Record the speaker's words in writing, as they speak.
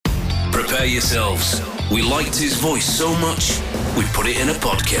prepare yourselves. We liked his voice so much, we put it in a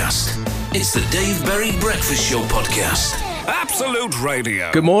podcast. It's the Dave Berry Breakfast Show podcast. Absolute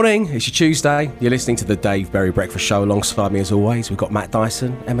Radio. Good morning. It's your Tuesday. You're listening to the Dave Berry Breakfast Show. Alongside me, as always, we've got Matt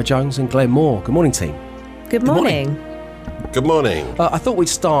Dyson, Emma Jones and Glenn Moore. Good morning, team. Good morning. Good morning. I thought we'd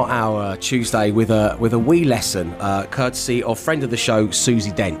start our Tuesday with a wee lesson, courtesy of friend of the show,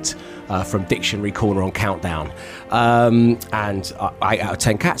 Susie Dent, from Dictionary Corner on Countdown. And 8 out of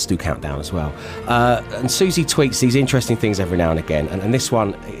 10 cats do Countdown as well. And Susie tweets these interesting things every now and again. And this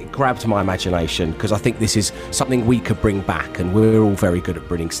one grabbed my imagination because I think this is something we could bring back. And we're all very good at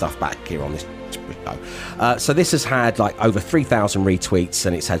bringing stuff back here on this show. So this has had like over 3,000 retweets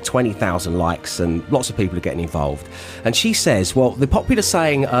and it's had 20,000 likes and lots of people are getting involved. And she says, well, the popular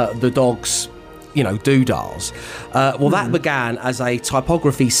saying, the dogs, doodahs. That began as a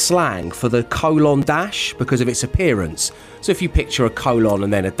typography slang for the colon dash because of its appearance. So if you picture a colon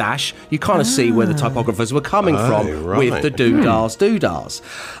and then a dash, you kind of see where the typographers were coming from with the doodahs.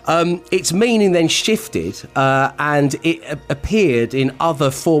 Its meaning then shifted and it appeared in other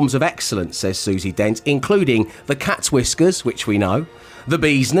forms of excellence, says Susie Dent, including the Cats Whiskers, which we know, the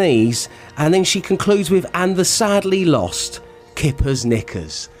Bee's Knees, and then she concludes with, and the sadly lost Kippers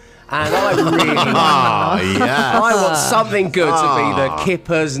Knickers. And I really I want something good to be the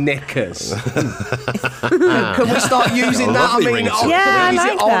Kippers Knickers. Can we start using that? I mean, can we use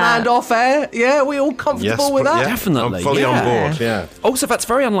it on and off air? Yeah, are we all comfortable with that? Yeah, definitely. I'm fully on board, yeah. Also, that's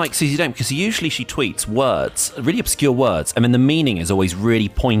very unlike Susie Dent because usually she tweets words, really obscure words. I mean, the meaning is always really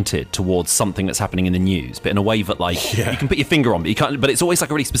pointed towards something that's happening in the news, but in a way that, you can put your finger on, but you can't. But it's always like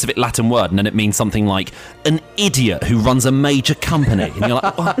a really specific Latin word, and then it means something like an idiot who runs a major company. And you're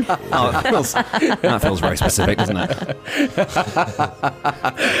like, that feels very specific, doesn't it?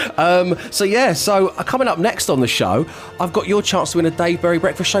 So coming up next on the show, I've got your chance to win a Dave Berry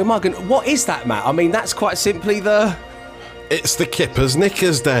Breakfast Show mug. And what is that, Matt? I mean, that's quite simply It's the Kippers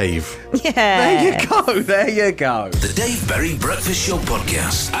Knickers, Dave. Yeah. There you go. The Dave Berry Breakfast Show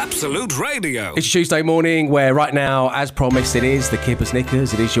podcast. Absolute Radio. It's Tuesday morning where right now, as promised, it is the Kippers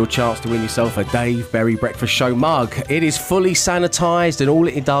Knickers. It is your chance to win yourself a Dave Berry Breakfast Show mug. It is fully sanitised and all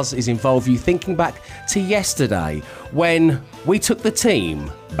it does is involve you thinking back to yesterday when we took the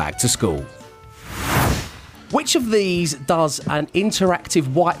team back to school. Which of these does an interactive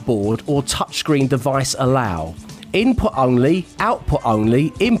whiteboard or touchscreen device allow? Input only, output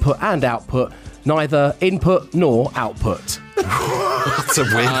only, input and output, neither input nor output. That's a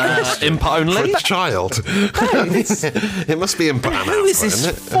weird question. Input only? For a child. It must be input and output. Who is this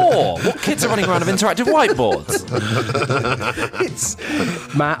for? What kids are running around with interactive whiteboards?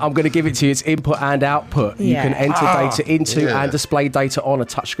 Matt, I'm going to give it to you. It's input and output. You can enter data into and display data on a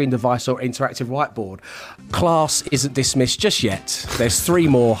touchscreen device or interactive whiteboard. Class isn't dismissed just yet. There's 3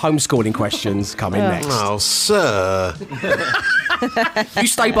 more homeschooling questions coming next. Oh, sir. You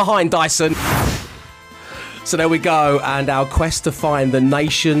stay behind, Dyson. So there we go, and our quest to find the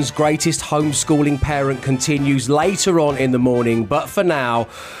nation's greatest homeschooling parent continues later on in the morning. But for now,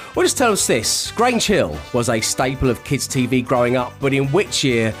 well, just tell us this. Grange Hill was a staple of kids' TV growing up, but in which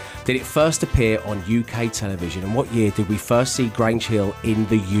year did it first appear on UK television? And what year did we first see Grange Hill in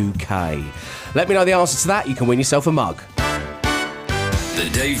the UK? Let me know the answer to that. You can win yourself a mug. The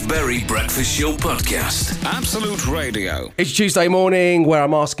Dave Berry Breakfast Show podcast. Absolute Radio. It's Tuesday morning where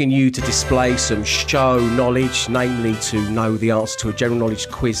I'm asking you to display some show knowledge, namely to know the answer to a general knowledge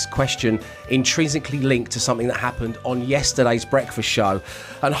quiz question intrinsically linked to something that happened on yesterday's breakfast show.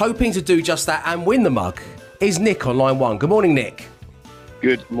 And hoping to do just that and win the mug is Nick on line 1. Good morning, Nick.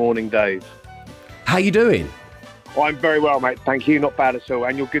 Good morning, Dave. How you doing? I'm very well, mate. Thank you. Not bad at all.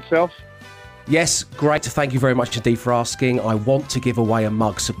 And your good self? Yes, great. Thank you very much indeed for asking. I want to give away a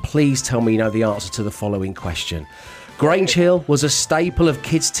mug, so please tell me you know the answer to the following question. Grange Hill was a staple of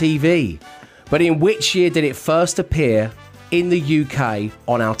kids' TV, but in which year did it first appear in the UK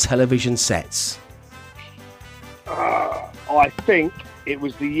on our television sets? I think it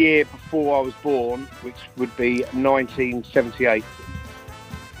was the year before I was born, which would be 1978.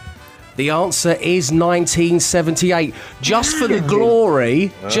 The answer is 1978. Just for the glory,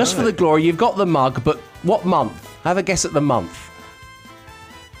 you've got the mug, but what month? Have a guess at the month.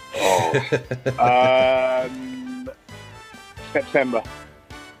 September.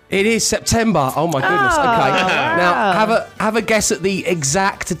 It is September. Oh my goodness. Okay. Wow. Now have a guess at the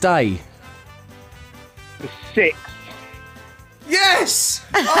exact day. The 6th. Yes!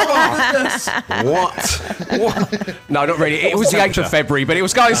 Oh my goodness! What? No, not really. It was the 8th of February, but it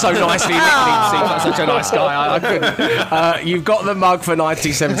was going so nicely. Nick didn't seem like such a nice guy. I couldn't. You've got the mug for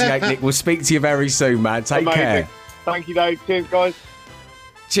 1978, Nick. We'll speak to you very soon, man. Take care. Thank you, Dave. Cheers, guys.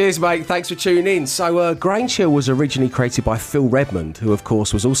 Cheers, mate. Thanks for tuning in. So, Grange Hill was originally created by Phil Redmond, who, of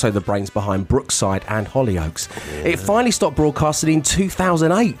course, was also the brains behind Brookside and Hollyoaks. Yeah. It finally stopped broadcasting in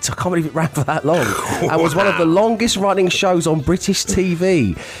 2008. I can't believe it ran for that long. And was one of the longest-running shows on British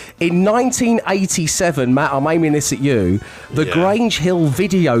TV. In 1987, Matt, I'm aiming this at you, the Grange Hill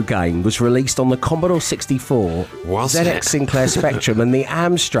video game was released on the Commodore 64, ZX Sinclair Spectrum, and the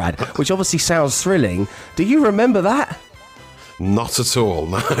Amstrad, which obviously sounds thrilling. Do you remember that? Not at all,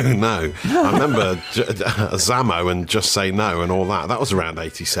 no. I remember Zammo and Just Say No and all that. That was around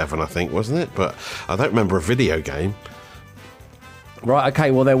 87, I think, wasn't it? But I don't remember a video game. Right, OK,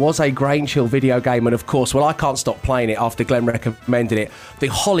 well, there was a Grange Hill video game, and of course, I can't stop playing it after Glenn recommended it. The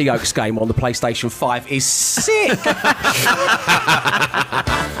Hollyoaks game on the PlayStation 5 is sick!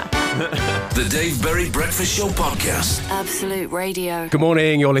 The Dave Berry Breakfast Show Podcast. Absolute Radio. Good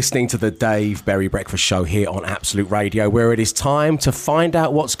morning, you're listening to the Dave Berry Breakfast Show here on Absolute Radio, where it is time to find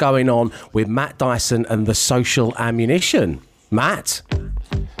out what's going on with Matt Dyson and the Social Ammunition. Matt?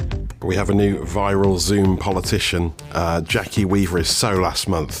 We have a new viral Zoom politician. Jackie Weaver is so last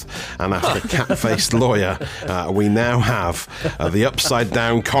month. And after cat-faced lawyer, we now have the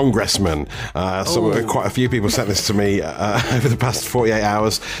upside-down congressman. Quite a few people sent this to me over the past 48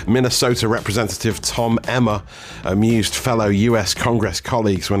 hours. Minnesota Representative Tom Emmer amused fellow US Congress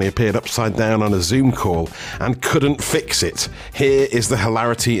colleagues when he appeared upside down on a Zoom call and couldn't fix it. Here is the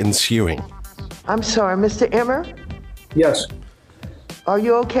hilarity ensuing. I'm sorry, Mr. Emmer? Yes. Are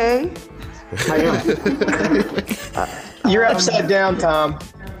you okay? I am. You're upside down, Tom.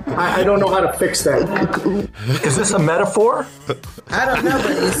 I don't know how to fix that. Is this a metaphor? I don't know,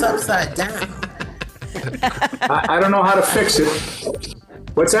 but it's upside down. I don't know how to fix it.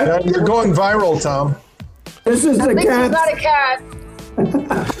 What's that? You're going viral, Tom. This is the cat. Not a cat.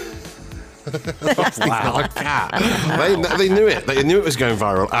 Wow. They knew it. They knew it was going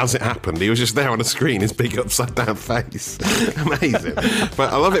viral as it happened. He was just there on a screen, his big upside down face. Amazing.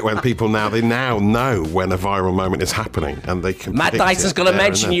 But I love it when people now know when a viral moment is happening and they can. Matt Dyson's going to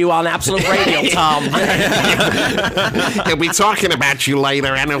mention you on Absolute Radio, Tom. He'll be talking about you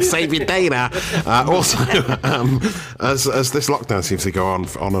later and he'll save your data. Also, as this lockdown seems to go on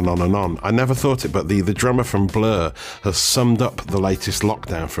and on and on, I never thought it, but the drummer from Blur has summed up the latest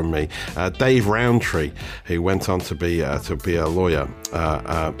lockdown from me. Dave Rowntree, who went on to be a lawyer,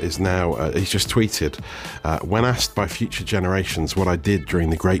 is now, he's just tweeted, when asked by future generations what I did during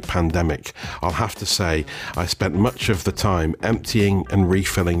the great pandemic, I'll have to say I spent much of the time emptying and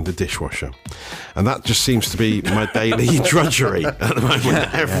refilling the dishwasher. And that just seems to be my daily drudgery at the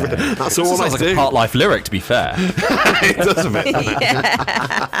moment. That's all I do. Sounds like a part life lyric, to be fair. It does a bit.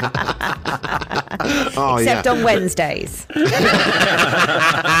 Except on Wednesdays.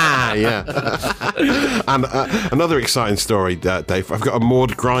 Yeah. And another exciting story, Dave. I've got a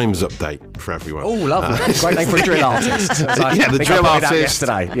Maud Grimes update for everyone. Oh, lovely. Great name for a drill artist. The drill artist.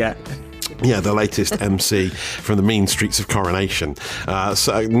 Yesterday, yeah. Yeah, the latest MC from the mean streets of Coronation.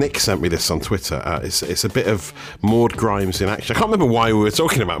 So Nick sent me this on Twitter. It's a bit of Maud Grimes in action. I can't remember why we were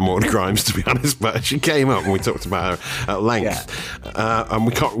talking about Maud Grimes, to be honest, but she came up and we talked about her at length. Yeah. And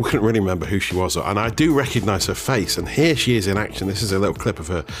we couldn't really remember who she was. And I do recognise her face. And here she is in action. This is a little clip of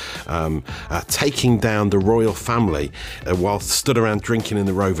her taking down the royal family while stood around drinking in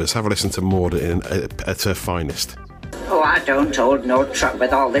the Rovers. Have a listen to Maud at her finest. Oh, I don't hold no truck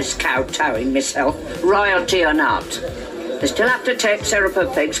with all this kowtowing myself, royalty or not. They still have to take syrup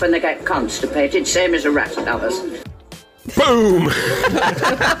of figs when they get constipated, same as the rest of us. Boom!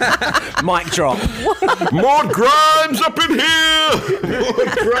 Mic drop. Maud Grimes up in here!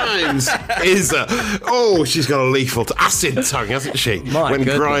 Maud Grimes is she's got a lethal acid tongue, hasn't she? When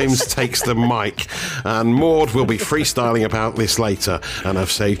Grimes takes the mic. And Maud will be freestyling about this later, and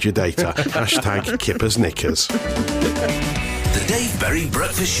I've saved your data. Hashtag Kippers Knickers. The Dave Berry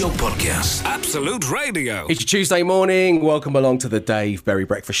Breakfast Show Podcast. Absolute Radio. It's your Tuesday morning. Welcome along to the Dave Berry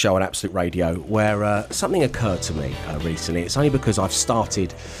Breakfast Show on Absolute Radio, where something occurred to me recently. It's only because I've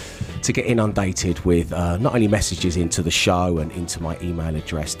started to get inundated with not only messages into the show and into my email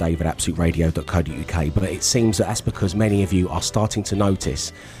address, dave@absoluteradio.co.uk, but it seems that's because many of you are starting to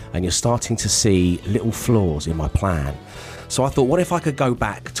notice and you're starting to see little flaws in my plan. So I thought, what if I could go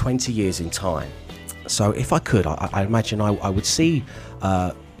back 20 years in time? So if I could, I imagine I would see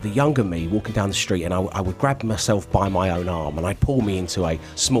the younger me walking down the street, and I would grab myself by my own arm and I'd pull me into a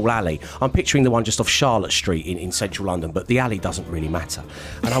small alley. I'm picturing the one just off Charlotte Street in central London, but the alley doesn't really matter.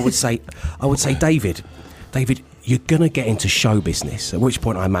 And I would say, David, you're going to get into show business, at which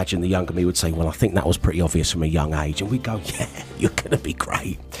point I imagine the younger me would say, well, I think that was pretty obvious from a young age. And we'd go, yeah, you're going to be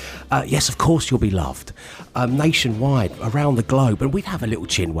great. Yes, of course you'll be loved. Nationwide, around the globe. And we'd have a little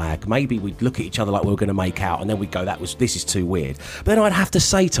chin wag. Maybe we'd look at each other like we were going to make out. And then we'd go, this is too weird. But then I'd have to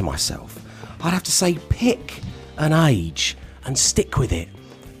say to myself, pick an age and stick with it.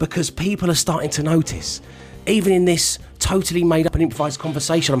 Because people are starting to notice, even in this totally made up and improvised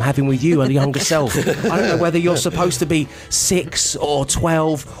conversation I'm having with you, a younger self. I don't know whether you're supposed to be 6 or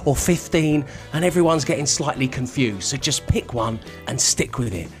 12 or 15, and everyone's getting slightly confused. So just pick one and stick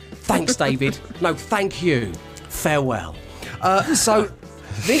with it. Thanks, David. No, thank you. Farewell. So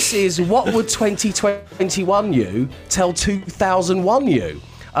this is what would 2021 you tell 2001 you?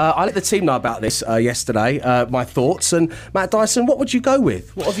 I let the team know about this yesterday, my thoughts. And Matt Dyson, what would you go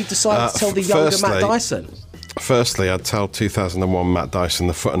with? What have you decided to tell the younger Matt Dyson? Firstly, I'd tell 2001 Matt Dyson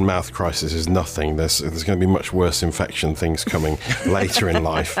the foot and mouth crisis is nothing. There's going to be much worse infection things coming later in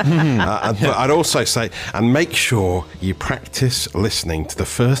life. But I'd also say, and make sure you practice listening to the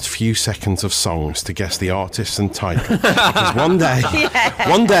first few seconds of songs to guess the artist and title. Because one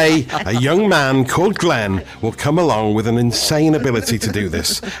day, a young man called Glenn will come along with an insane ability to do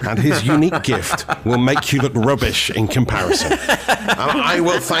this, and his unique gift will make you look rubbish in comparison. And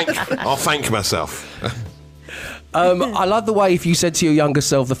I'll thank myself. I love the way if you said to your younger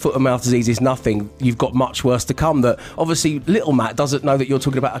self the foot and mouth disease is nothing, you've got much worse to come. That obviously little Matt doesn't know that you're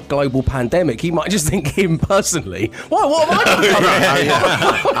talking about a global pandemic. He might just think him personally. What am I doing?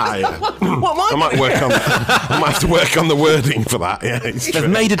 I might have to work on the wording for that. Yeah, they've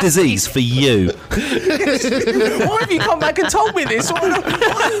made a disease for you. Why have you come back and told me this? What's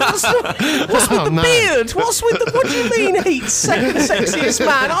with the beard? What do you mean he's sexiest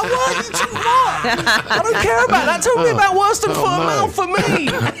man? I'm like, you too hot. I don't care about that. Tell me about worse than foot and mouth for me.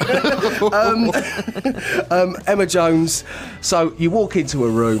 Emma Jones, so you walk into a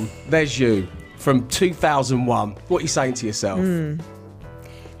room, there's you from 2001. What are you saying to yourself?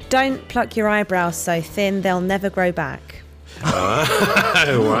 Don't pluck your eyebrows so thin, they'll never grow back. Wow.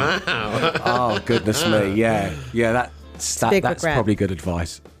 Oh, goodness me. Yeah, that's probably good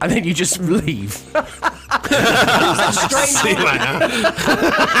advice. And then you just leave. Good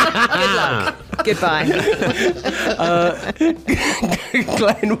luck. Goodbye.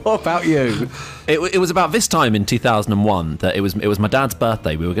 Glenn, what about you? It was about this time in 2001 that it was my dad's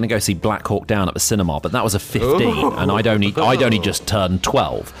birthday. We were going to go see Black Hawk Down at the cinema, but that was a 15, and I'd only just turned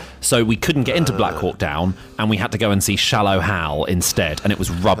 12, so we couldn't get into Black Hawk Down, and we had to go and see Shallow Hal instead, and it was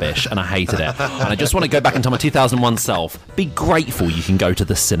rubbish, and I hated it. And I just want to go back and tell my 2001 self: be grateful you can go to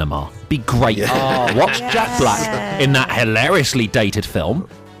the cinema. Be grateful. Watch Jack Black in that hilariously dated film,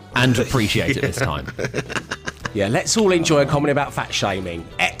 and appreciate it this time. Yeah, let's all enjoy a comment about fat shaming.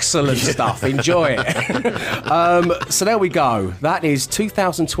 Excellent stuff. Enjoy it. So there we go. That is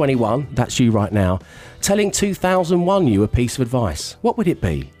 2021. That's you right now. Telling 2001 you a piece of advice. What would it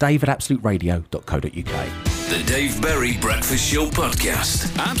be? dave@absoluteradio.co.uk. The Dave Berry Breakfast Show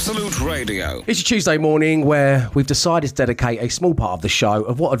Podcast. Absolute Radio. It's your Tuesday morning where we've decided to dedicate a small part of the show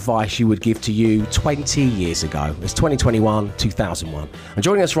of what advice you would give to you 20 years ago. It's 2021, 2001. And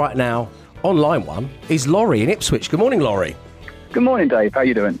joining us right now on line one is Laurie in Ipswich. Good morning, Laurie. Good morning, Dave. How are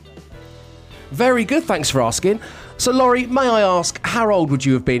you doing? Very good, thanks for asking. So, Laurie, may I ask, how old would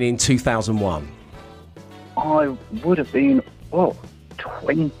you have been in 2001? I would have been,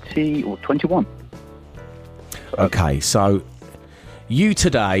 20 or 21. Okay, so you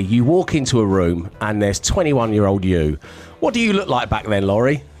today, you walk into a room and there's 21-year-old you. What do you look like back then,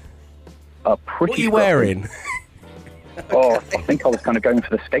 Laurie? What are you wearing? I think I was kind of going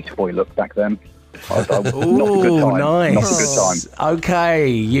for the skater boy look back then. Not a good time. Nice. Not a good time. Okay,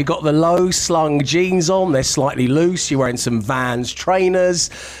 you got the low-slung jeans on. They're slightly loose. You're wearing some Vans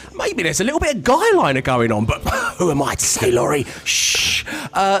trainers. Maybe there's a little bit of guy liner going on, but who am I to say, Laurie? Shh.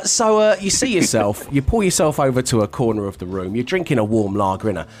 So you see yourself. You pull yourself over to a corner of the room. You're drinking a warm lager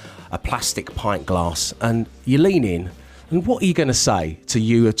in a plastic pint glass, and you lean in. And what are you going to say to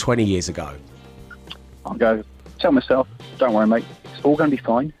you of 20 years ago? I'll go, tell myself, don't worry, mate. It's all going to be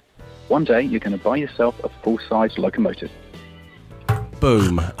fine. One day, you're going to buy yourself a full-size locomotive.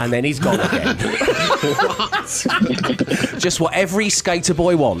 Boom. And then he's gone again. Just what every skater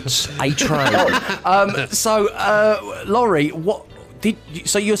boy wants, a train. Laurie,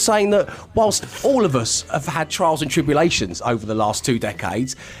 so you're saying that whilst all of us have had trials and tribulations over the last 2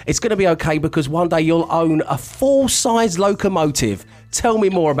 decades, it's going to be okay because one day you'll own a full-size locomotive. Tell me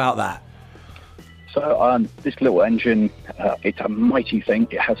more about that. So this little engine, it's a mighty thing.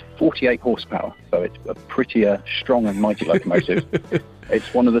 It has 48 horsepower, so it's a pretty strong and mighty locomotive.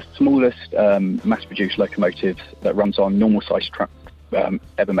 It's one of the smallest mass-produced locomotives that runs on normal-sized truck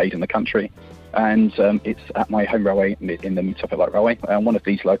ever made in the country. And it's at my home railway in the Suffolk Light Railway. And one of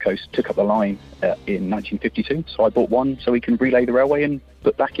these locos took up the line in 1952. So I bought one so we can relay the railway and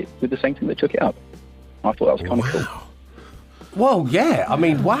put back it with the same thing that took it up. I thought that was kind of cool. Well, yeah, I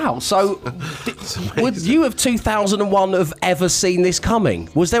mean, wow. So, would you of 2001 have ever seen this coming?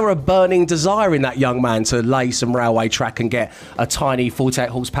 Was there a burning desire in that young man to lay some railway track and get a tiny 48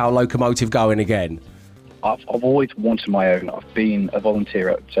 horsepower locomotive going again? I've always wanted my own. I've been a volunteer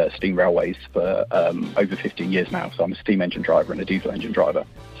at Steam Railways for over 15 years now. So I'm a steam engine driver and a diesel engine driver.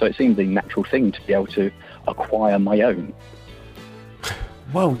 So it seemed the natural thing to be able to acquire my own.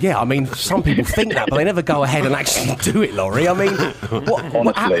 Well, yeah, I mean, some people think that, but they never go ahead and actually do it, Laurie. I mean,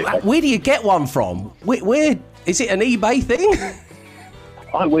 Honestly, where do you get one from? Where is it an eBay thing?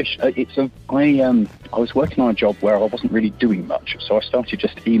 I wish. I was working on a job where I wasn't really doing much, so I started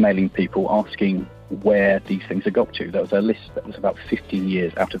just emailing people asking where these things had got to. There was a list that was about 15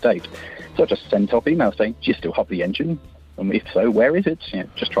 years out of date. So I just sent off emails saying, do you still have the engine? And if so, where is it?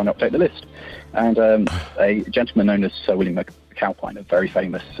 Just trying to update the list. And a gentleman known as Sir William McAlpine, a very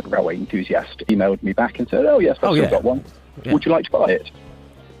famous railway enthusiast, emailed me back and said, oh yes, I've still got one. Yeah. Would you like to buy it?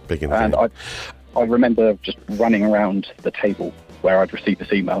 And I remember just running around the table where I'd received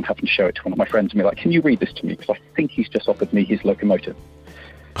this email and having to show it to one of my friends and be like, can you read this to me? Because I think he's just offered me his locomotive.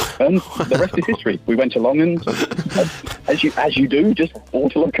 And the rest is history. We went along and, as you do, just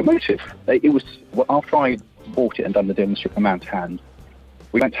bought a locomotive. It was, after I bought it and done the deal and shook my man's hand,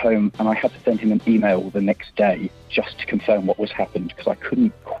 we went home and I had to send him an email the next day just to confirm what was happened, because I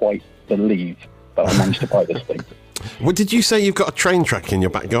couldn't quite believe that I managed to buy this thing. Well, did you say you've got a train track in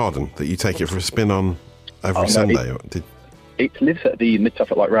your back garden that you take it for a spin on every Sunday? It lives at the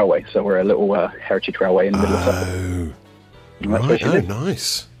Mid-Suffolk Light Railway, so we're a little heritage railway in the middle of Suffolk. Right,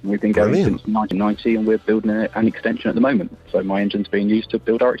 nice. We've been going since 1990 and we're building an extension at the moment. So my engine's being used to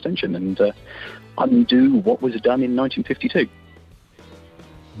build our extension and undo what was done in 1952.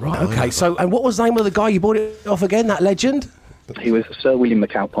 Right, okay. So, and what was the name of the guy you bought it off again, that legend? He was Sir William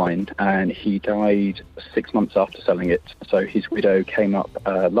McAlpine, and he died 6 months after selling it. So his widow came up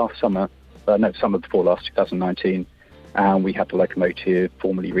summer before last, 2019, and we had the locomotive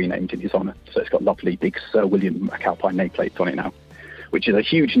formally renamed in his honour. So it's got lovely big Sir William McAlpine nameplates on it now, which is a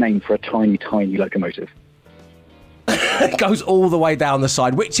huge name for a tiny, tiny locomotive. It goes all the way down the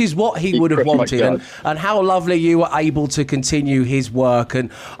side, which is what he would have wanted, and how lovely you were able to continue his work.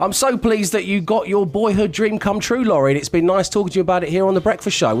 And I'm so pleased that you got your boyhood dream come true, Laurie, and it's been nice talking to you about it here on The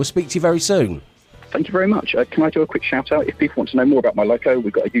Breakfast Show. We'll speak to you very soon. Thank you very much. Can I do a quick shout out? If people want to know more about my loco,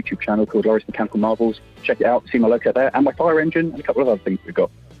 we've got a YouTube channel called Laurie's Mechanical Marvels. Check it out, see my loco there, and my fire engine, and a couple of other things we've got.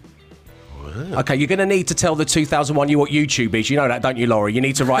 Okay, you're going to need to tell the 2001 you what YouTube is. You know that, don't you, Laurie? You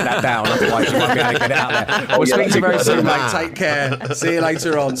need to write that down, otherwise you won't be able to get it out there. We'll speak to you very soon, mate. Take care. See you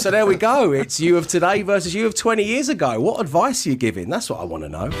later on. So there we go. It's you of today versus you of 20 years ago. What advice are you giving? That's what I want to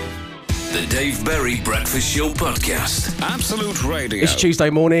know. The Dave Berry Breakfast Show Podcast. Absolute Radio. It's Tuesday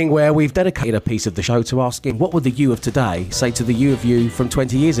morning where we've dedicated a piece of the show to asking what would the you of today say to the you of you from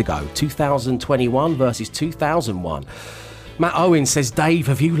 20 years ago? 2021 versus 2001. Matt Owen says, Dave,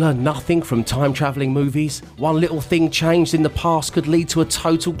 have you learned nothing from time-travelling movies? One little thing changed in the past could lead to a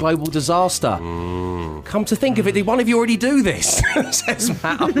total global disaster. Come to think of it, did one of you already do this? Says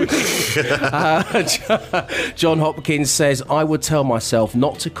Matt Owen. John Hopkins says, I would tell myself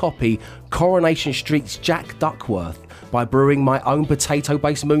not to copy Coronation Street's Jack Duckworth by brewing my own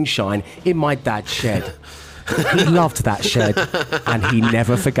potato-based moonshine in my dad's shed. He loved that shed and he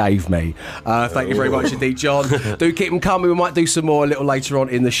never forgave me. Thank you very much indeed, John. Do keep them coming. We might do some more a little later on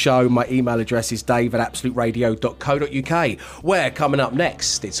in the show. My email address is dave@absoluteradio.co.uk, where coming up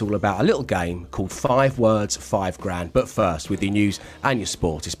next, it's all about a little game called 5 Words, 5 Grand. But first, with your news and your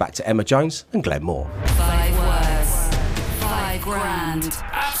sport, it's back to Emma Jones and Glenn Moore. 5 Words, 5 Grand.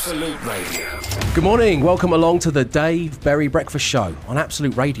 Absolute Radio. Good morning. Welcome along to the Dave Berry Breakfast Show on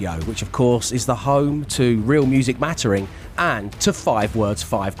Absolute Radio, which of course is the home to Real Music Mattering and to 5 Words,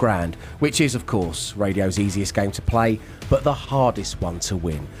 5 Grand, which is of course radio's easiest game to play, but the hardest one to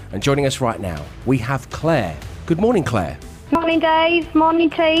win. And joining us right now, we have Claire. Good morning, Claire. Morning, Dave. Morning,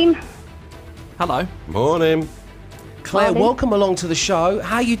 team. Hello. Morning. Claire, Morning. welcome along to the show.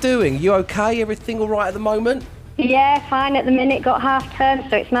 How are you doing? You okay? Everything all right at the moment? Yeah, fine at the minute. Got half term,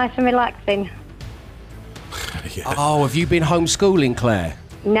 so it's nice and relaxing. Yeah. Oh, have you been homeschooling, Claire?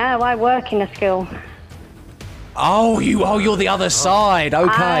 No, I work in a school. Oh, you're the other side. Okay.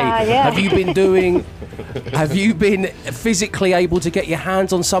 Yeah. Have you been physically able to get your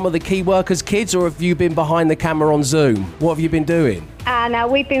hands on some of the key workers' kids, or have you been behind the camera on Zoom? What have you been doing?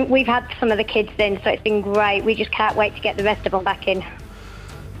 And we've had some of the kids in, so it's been great. We just can't wait to get the rest of them back in.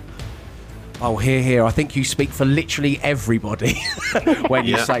 Oh, here. I think you speak for literally everybody when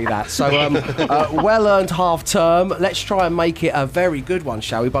you say that. So, well-earned half-term. Let's try and make it a very good one,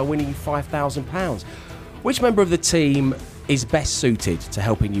 shall we, by winning you £5,000. Which member of the team is best suited to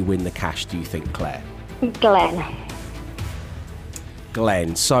helping you win the cash, do you think, Claire?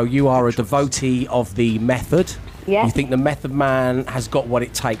 Glenn. So you are a devotee of the method. Yeah. You think the method man has got what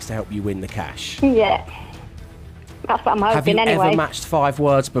it takes to help you win the cash? Yeah. That's what I'm hoping. Have you anyway. ever matched 5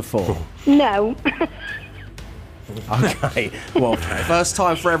 words before? No. Okay, well, first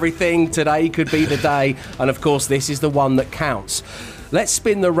time for everything. Today could be the day, and of course this is the one that counts. Let's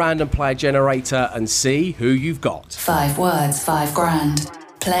spin the random player generator and see who you've got. 5 words, £5,000.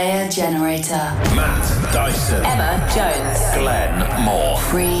 Player generator. Matt Dyson. Emma Jones. Glenn Moore.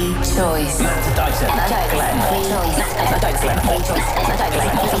 Free choice. Matt Dyson. Emma Jones. Glenn Free Moore. choice. Emma Jones. Glenn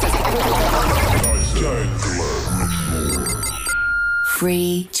Moore.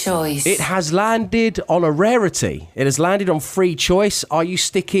 Free choice. It has landed on a rarity. It has landed on free choice. Are you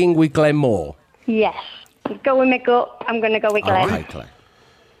sticking with Glenn Moore? Yes. Go with my gut. I'm going to go with Glenn. Okay, Claire.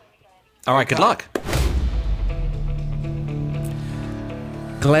 All right, good luck.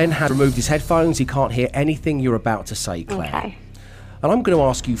 Glenn has removed his headphones. He can't hear anything you're about to say, Claire. Okay. And I'm going to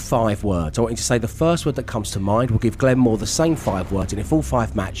ask you 5 words. I want you to say the first word that comes to mind. We'll give Glenn Moore the same 5 words, and if all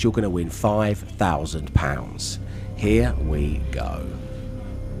 5 match, you're going to win £5,000. Here we go.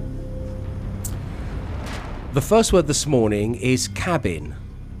 The first word this morning is cabin.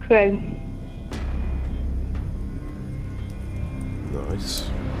 Crew. Nice.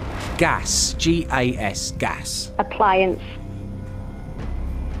 Gas. G-A-S. Gas. Appliance.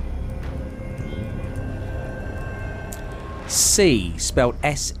 Sea, spelled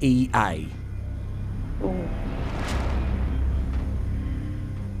S-E-A.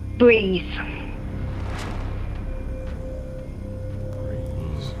 Breeze.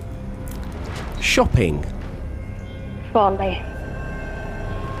 Shopping. Trolley.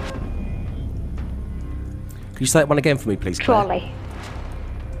 Can you say that one again for me, please, Claire? Trolley.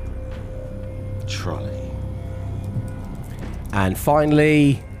 Trolley. And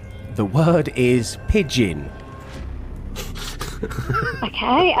finally, the word is pigeon.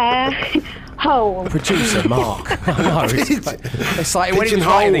 Okay. Hole. Producer Mark. I know. It's like when he was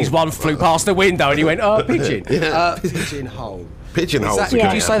Pigeonhole. writing these, one flew past the window and he went, oh, pigeon. Yeah. Pigeonhole. Pigeonhole.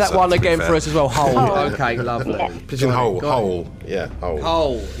 Could you say that one again for us as well? Hole. Okay, lovely. Yeah. Pigeonhole. Got it. Hole. Yeah. Hole.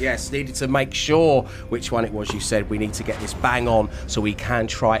 Hole. Yes, needed to make sure which one it was you said. We need to get this bang on so we can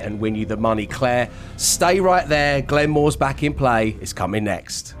try and win you the money. Claire, stay right there. Glenn Moore's back in play. It's coming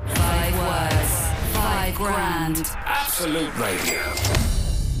next. 5 words, £5,000. Absolute Radio.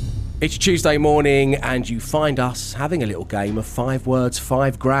 It's Tuesday morning and you find us having a little game of 5 words,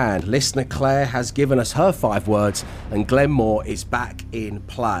 £5,000. Listener Claire has given us her 5 words and Glenn Moore is back in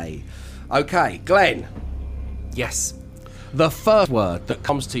play. Okay, Glenn. Yes. The first word that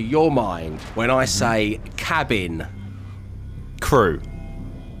comes to your mind when I say cabin. Crew.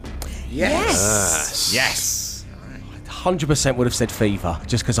 Yes. Yes. 100% would have said fever,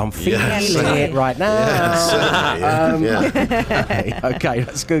 just because I'm feeling Yes. it right now. Yeah. Okay,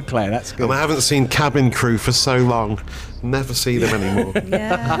 that's good, Claire. That's good. And I haven't seen cabin crew for so long. Never see them anymore.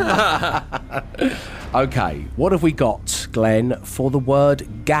 Okay, what have we got, Glenn, for the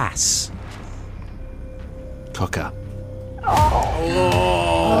word gas? Cooker.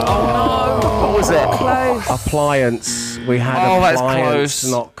 What was it? Close. Appliance. We had that's appliance,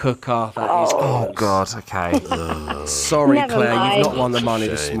 close. not cooker. That is close. God, okay. Sorry, Never Claire, mind. you've not won the money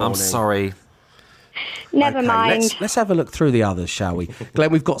this morning. I'm sorry. Never Okay, mind. Let's have a look through the others, shall we?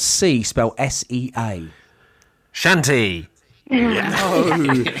 Glenn, we've got C, spelled S-E-A. Shanty. Breeze.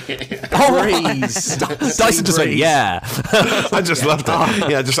 Dyson just went, yeah. I just loved it.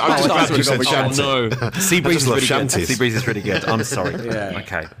 Yeah, I'm just glad you said Oh, shanty. no. Sea breeze is love really good. shanties. Sea breeze is really good. I'm sorry. Yeah.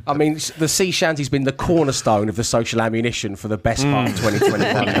 Okay. I mean, the sea shanty's been the cornerstone of the social ammunition for the best part of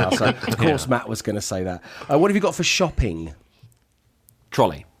 2021 now. So, of course, Matt was going to say that. What have you got for shopping?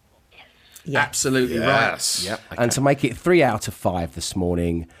 Trolley. Absolutely Yes. right. Yep. And to make it 3 out of 5 this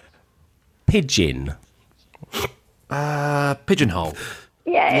morning, pigeon. Pigeonhole.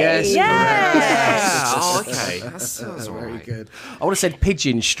 Yay. Yes. Yes. Oh, okay. That's Very good. I would have said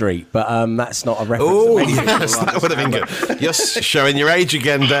Pigeon Street, but that's not a reference. Oh, to anything. yes, that would have been good. You're showing your age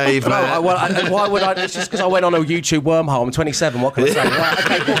again, Dave. Why would I? It's just because I went on a YouTube wormhole. I'm 27. What can I say? Right,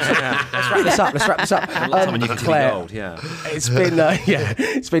 okay, cool. Let's wrap this up. When you can Claire, old, yeah. it's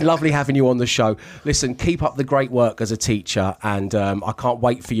been lovely having you on the show. Listen, keep up the great work as a teacher, and I can't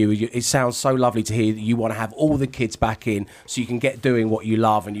wait for you. It sounds so lovely to hear that you want to have all the kids back in, so you can get doing what you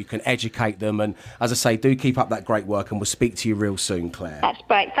love and you can educate them. And as I say, do keep up that great work, and we'll speak to you real soon, Claire. That's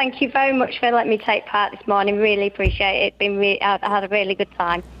great. Thank you very much for letting me take part this morning. Really appreciate it. I had a really good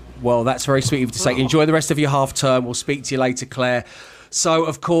time. Well, that's very sweet of you to say. Enjoy the rest of your half term. We'll speak to you later, Claire. So,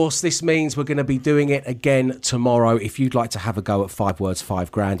 of course, this means we're going to be doing it again tomorrow. If you'd like to have a go at 5 words,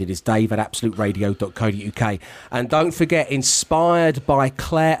 5 grand, it is dave@absoluteradio.co.uk. And don't forget, inspired by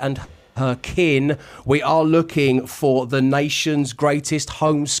Claire and her kin, we are looking for the nation's greatest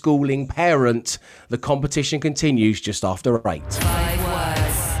homeschooling parent. The competition continues just after 8. 5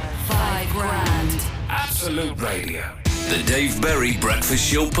 words, 5 grand. Absolute Radio. The Dave Berry Breakfast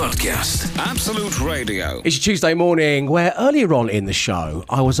Show Podcast. Absolute Radio. It's your Tuesday morning, where earlier on in the show,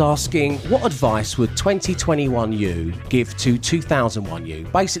 I was asking what advice would 2021 you give to 2001 you?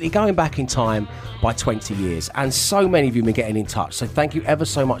 Basically, going back in time by 20 years. And so many of you have been getting in touch, so thank you ever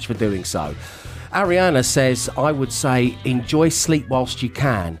so much for doing so. Ariana says, I would say enjoy sleep whilst you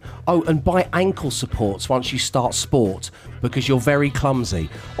can. Oh, and buy ankle supports once you start sport, because you're very clumsy.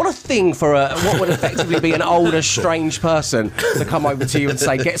 What a thing for what would effectively be an older, strange person to come over to you and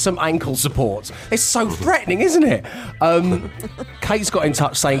say, get some ankle supports. It's so threatening, isn't it? Kate's got in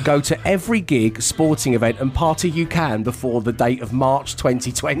touch saying, go to every gig, sporting event and party you can before the date of March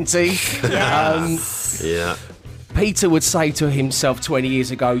 2020. Yes. Yeah. Peter would say to himself 20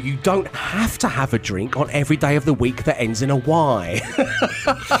 years ago, you don't have to have a drink on every day of the week that ends in a Y.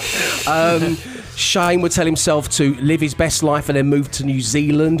 Shane would tell himself to live his best life and then move to New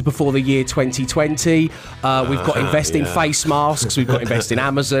Zealand before the year 2020. We've got invest in face masks, we've got invest in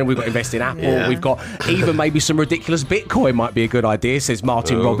Amazon, we've got invest in Apple, we've got even maybe some ridiculous Bitcoin might be a good idea, says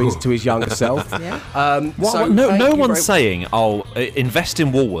Martin Robbins to his younger self. No one's saying, I'll invest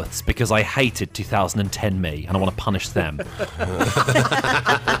in Woolworths because I hated 2010 me and I want to punish them.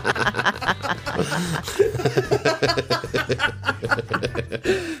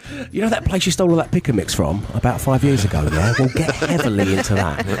 You know that place you stole all that pick and mix from about 5 years ago, yeah? Well, get heavily into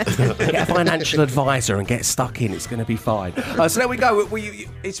that. Get a financial advisor and get stuck in. It's going to be fine. So there we go.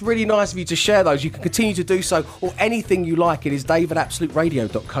 It's really nice of you to share those. You can continue to do so, or anything you like. It is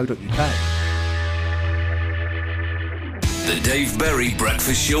dave@absoluteradio.co.uk. The Dave Berry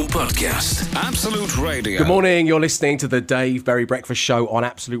Breakfast Show Podcast. Absolute Radio. Good morning. You're listening to the Dave Berry Breakfast Show on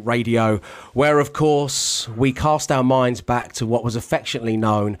Absolute Radio, where, of course, we cast our minds back to what was affectionately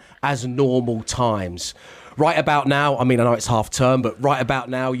known as normal times. Right about now, I mean, I know it's half term, but right about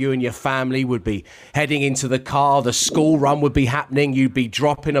now, you and your family would be heading into the car, the school run would be happening, you'd be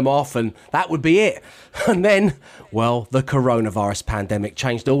dropping them off, and that would be it. And then, well, the coronavirus pandemic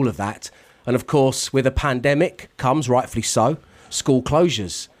changed all of that. And of course, with a pandemic comes, rightfully so, school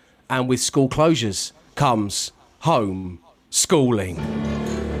closures. And with school closures comes home schooling.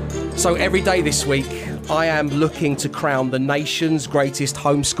 So every day this week, I am looking to crown the nation's greatest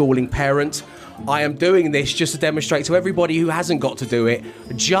homeschooling parent. I am doing this just to demonstrate to everybody who hasn't got to do it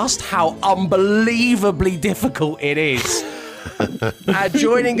just how unbelievably difficult it is.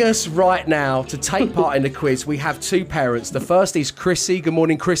 Joining us right now to take part in the quiz, we have two parents. The first is Chrissy. Good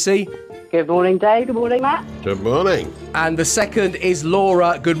morning, Chrissy. Good morning, Dave. Good morning, Matt. Good morning. And the second is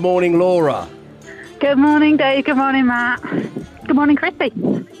Laura. Good morning, Laura. Good morning, Dave. Good morning, Matt. Good morning, Chrissy.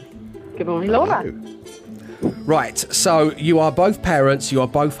 Good morning, Laura. Right, so you are both parents. You are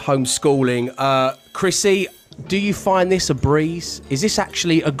both homeschooling. Chrissy, do you find this a breeze? Is this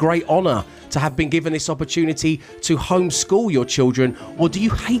actually a great honour to have been given this opportunity to homeschool your children, or do you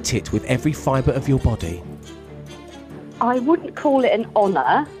hate it with every fibre of your body? I wouldn't call it an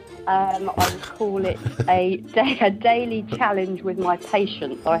honour. I would call it a daily challenge with my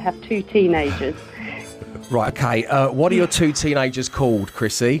patience. I have two teenagers. Right, okay. What are your two teenagers called,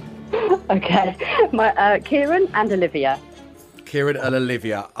 Chrissy? Okay, Kieran and Olivia. Kieran and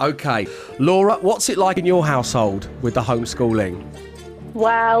Olivia. Okay. Laura, what's it like in your household with the homeschooling?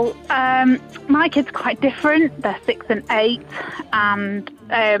 Well, my kids are quite different. They're 6 and 8, and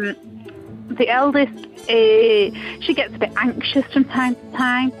the eldest, she gets a bit anxious from time to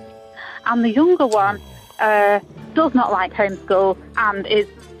time, and the younger one does not like homeschool and is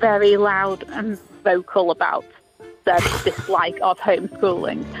very loud and vocal about dislike of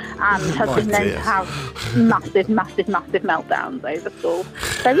homeschooling and has been known to have massive meltdowns over school.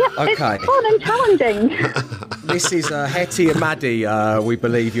 So yeah, it's fun and challenging. This is Hetty and Maddie. We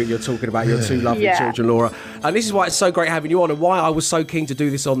believe you're talking about your two lovely children, Laura. And this is why it's so great having you on, and why I was so keen to do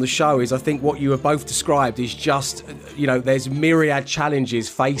this on the show is I think what you have both described is just, there's myriad challenges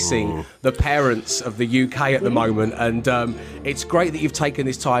facing the parents of the UK at the moment, and it's great that you've taken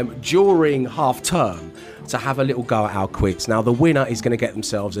this time during half term to have a little go at our quiz. Now, the winner is going to get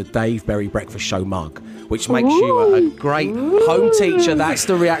themselves a Dave Berry Breakfast Show mug, which makes you a great home teacher. That's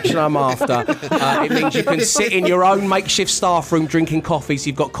the reaction I'm after. It means you can sit in your own makeshift staff room drinking coffee, so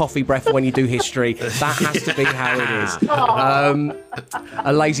you've got coffee breath when you do history. That has to be how it is.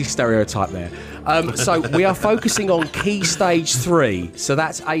 A lazy stereotype there. So we are focusing on Key Stage 3, so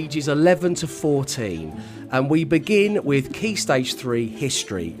that's ages 11 to 14. And we begin with Key Stage 3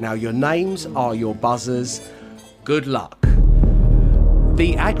 history. Now, your names are your buzzers. Good luck.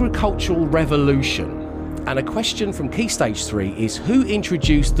 The Agricultural Revolution. And a question from Key Stage 3 is, who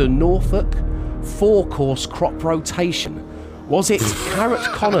introduced the Norfolk four-course crop rotation? Was it Carrot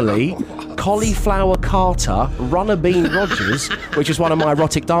Connolly, Cauliflower Carter, Runnerbean Rogers, which was one of my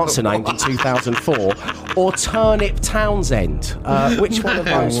erotic dancer names in 2004, or Turnip Townsend? Which one of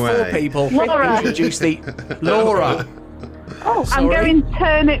those four people introduced the... Laura. Oh, sorry. I'm going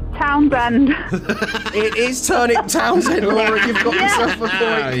Turnip Townsend. It is Turnip Townsend, Laura. You've got yourself a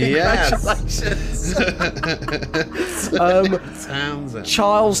point. Congratulations.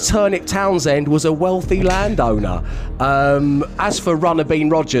 Charles Turnip Townsend was a wealthy landowner. As for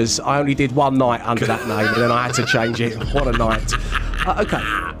Runnerbean Rogers, I only did one night under that name, and then I had to change it. What a night. Okay.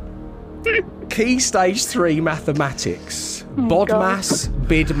 Key Stage 3 mathematics. BODMAS,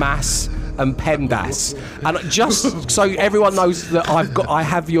 BIDMAS, and PEMDAS. And just so everyone knows that I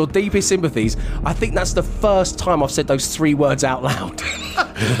have your deepest sympathies, I think that's the first time I've said those three words out loud.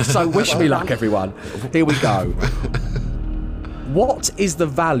 So wish me luck, everyone. Here we go. What is the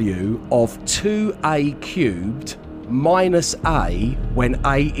value of 2a cubed minus a when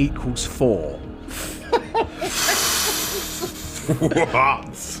a equals 4?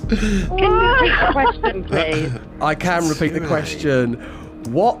 What? Can you repeat the question, please? I can repeat the question.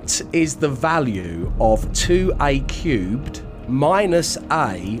 What is the value of 2a cubed minus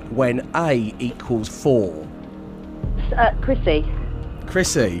a when a equals 4? Chrissy.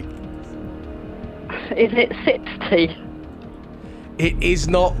 Chrissy. Is it 60? It is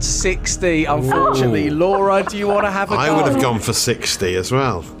not 60, unfortunately. Laura, do you want to have a go? I would have gone for 60 as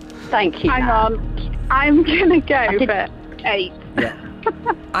well. Thank you. Hang on. I'm going to go for 8. Yeah.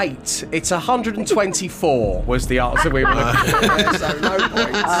 8. It's 124 was the answer we were looking for. So no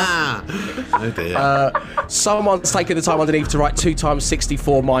points. Oh dear. Someone's taken the time underneath to write 2 times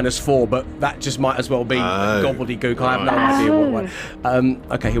 64 minus 4, but that just might as well be gobbledygook. I have no idea what one.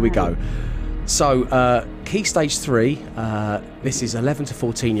 Okay, here we go. So, Key Stage 3, this is 11 to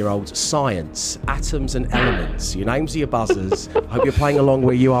 14-year-olds, science, atoms and elements. Your names are your buzzers. I hope you're playing along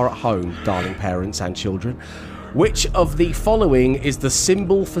where you are at home, darling parents and children. Which of the following is the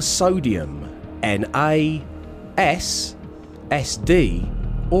symbol for sodium? Na, S, SD,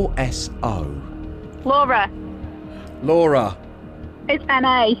 or SO? Laura. It's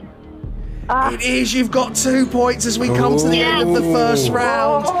NA. It is. You've got 2 points as we come to the end of the first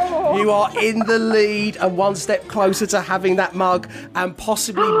round. You are in the lead and one step closer to having that mug and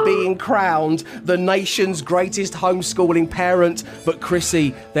possibly being crowned the nation's greatest homeschooling parent. But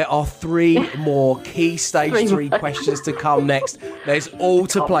Chrissy, there are 3 more Key Stage 3 questions to come next. There's all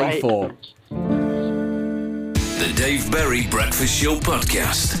to play for. The Dave Berry Breakfast Show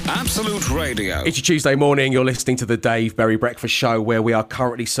Podcast. Absolute Radio. It's your Tuesday morning. You're listening to the Dave Berry Breakfast Show, where we are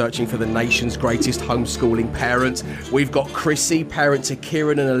currently searching for the nation's greatest homeschooling parent. We've got Chrissy, parent to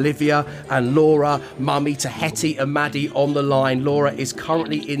Kieran and Olivia, and Laura, mummy to Hetty and Maddie on the line. Laura is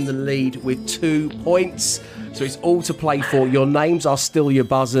currently in the lead with 2 points. So it's all to play for. Your names are still your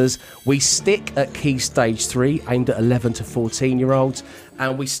buzzers. We stick at Key Stage 3, aimed at 11 to 14-year-olds.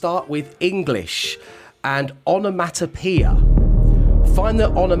 And we start with English and onomatopoeia. Find the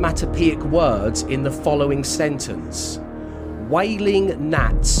onomatopoeic words in the following sentence. Wailing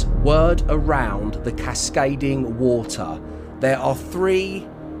gnats whirred around the cascading water. There are 3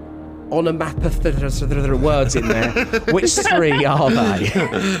 onomatopoeic words in there. Which 3 are they?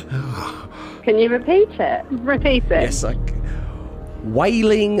 Can you repeat it? Repeat it. Yes, I can.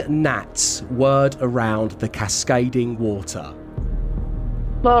 Wailing gnats whirred around the cascading water.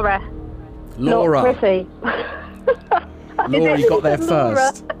 Laura. Chrissy. Laura, you got there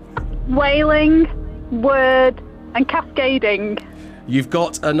first. Wailing, word, and cascading. You've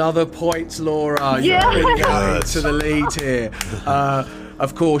got another point, Laura. You're really going to the lead here.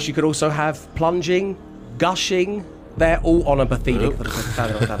 Of course, you could also have plunging, gushing. They're all onomatopoeic.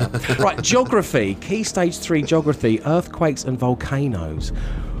 Right, geography. Key stage 3 geography. Earthquakes and volcanoes.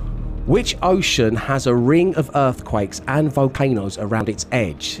 Which ocean has a ring of earthquakes and volcanoes around its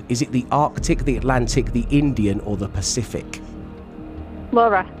edge? Is it the Arctic, the Atlantic, the Indian, or the Pacific?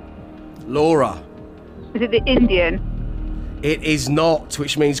 Laura. Laura. Is it the Indian? It is not,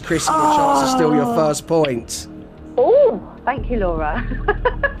 which means Chris, your chance to steal your first point. Oh, thank you, Laura.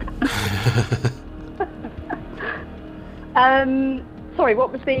 Sorry,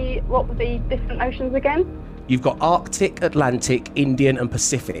 what was the different oceans again? You've got Arctic, Atlantic, Indian, and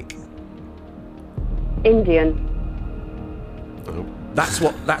Pacific. Indian. That's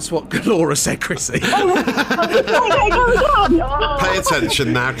what Laura said, Chrissy. Pay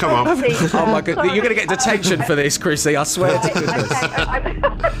attention now, come on. Oh my God, you're going to get detention for this, Chrissy. I swear to goodness.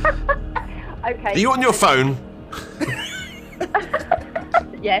 Okay. Are you on your phone?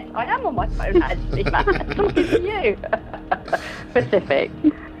 Yes, I am on my phone actually, Matt. Talking to you. Pacific.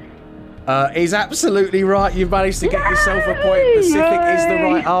 Is absolutely right. You've managed to get yourself a point. Pacific is the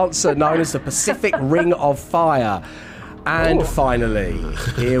right answer, known as the Pacific Ring of Fire. And finally,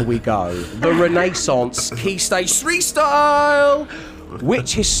 here we go. The Renaissance, Key Stage 3 style.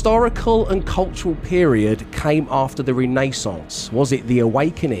 Which historical and cultural period came after the Renaissance? Was it the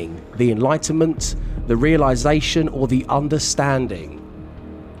Awakening, the Enlightenment, the Realization, or the Understanding?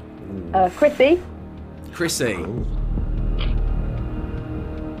 Chrissy. Chrissy.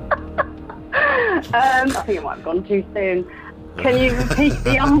 I think it might have gone too soon. Can you repeat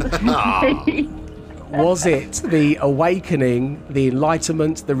the answer, please? Was it the Awakening, the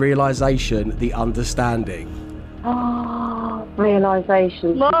Enlightenment, the Realization, the Understanding? Oh,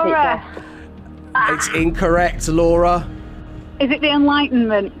 Realization. Laura. It's incorrect, Laura. Is it the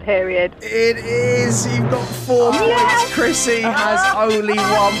Enlightenment period? It is. You've got 4 points. Chrissy has only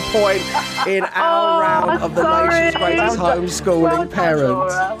 1 point in our round of the nation's greatest homeschooling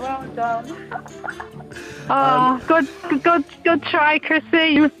parents. Well done. Good try,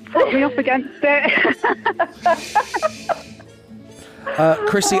 Chrissy. You put me up against it.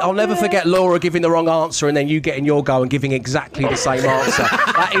 Chrissy, I'll never forget Laura giving the wrong answer and then you getting your go and giving exactly the same answer.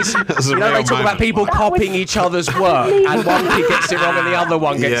 That is, you know, they talk about people copying each other's work and one kid gets it wrong and the other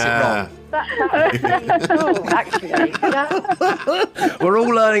one gets it wrong. That's cool, actually. We're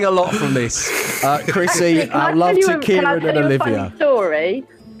all learning a lot from this. Chrissy, our love to Kieran and Olivia. Funny story?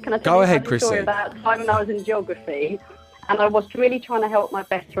 Can I tell Go you ahead, a funny story Chrissy. about time when I was in geography and I was really trying to help my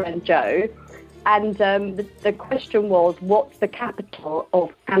best friend Joe. And the question was, what's the capital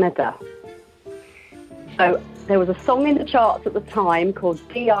of Canada? So there was a song in the charts at the time called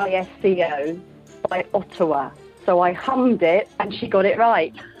DISCO by Ottawa. So I hummed it and she got it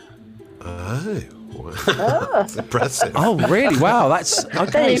right. Oh. That's impressive. Oh, really? Wow, that's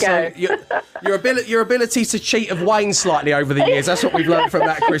okay. There you So your ability to cheat have waned slightly over the years. That's what we've learned from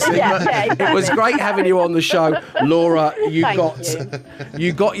that, Chrissy. Exactly. It was great having you on the show, Laura. You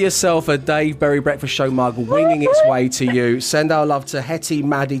got yourself a Dave Berry Breakfast Show mug winging its way to you. Send our love to Hetty,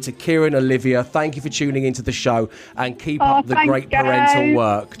 Maddie, to Kieran, Olivia. Thank you for tuning into the show and keep up the great parental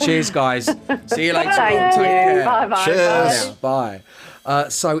work. Cheers, guys. See you later. Thank Take care. Bye-bye. Cheers. Bye.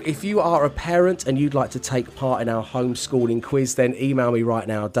 So if you are a parent and you'd like to take part in our homeschooling quiz, then email me right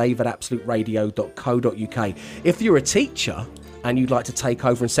now, dave@absoluteradio.co.uk. If you're a teacher and you'd like to take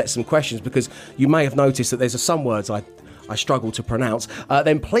over and set some questions, because you may have noticed that there's some words I struggle to pronounce,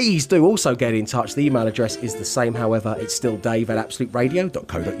 then please do also get in touch. The email address is the same, however, it's still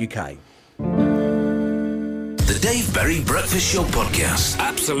dave@absoluteradio.co.uk. The Dave Berry Breakfast Show Podcast.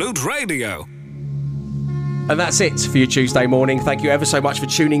 Absolute Radio. And that's it for your Tuesday morning. Thank you ever so much for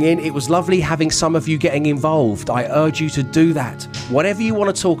tuning in. It was lovely having some of you getting involved. I urge you to do that. Whatever you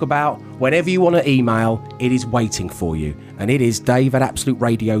want to talk about, whenever you want to email, it is waiting for you. And it is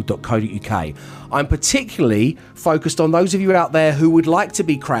dave@absoluteradio.co.uk. I'm particularly focused on those of you out there who would like to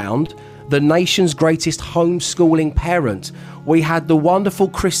be crowned the nation's greatest homeschooling parent. We had the wonderful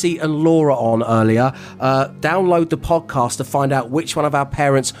Chrissy and Laura on earlier. Download the podcast to find out which one of our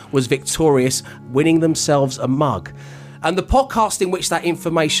parents was victorious, winning themselves a mug. And the podcast in which that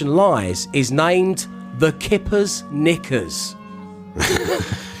information lies is named The Kippers Knickers.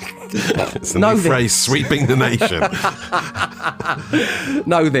 It's a new phrase, sweeping the nation.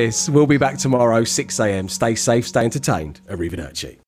 Know this. We'll be back tomorrow, 6 a.m. Stay safe, stay entertained. Arrivederci.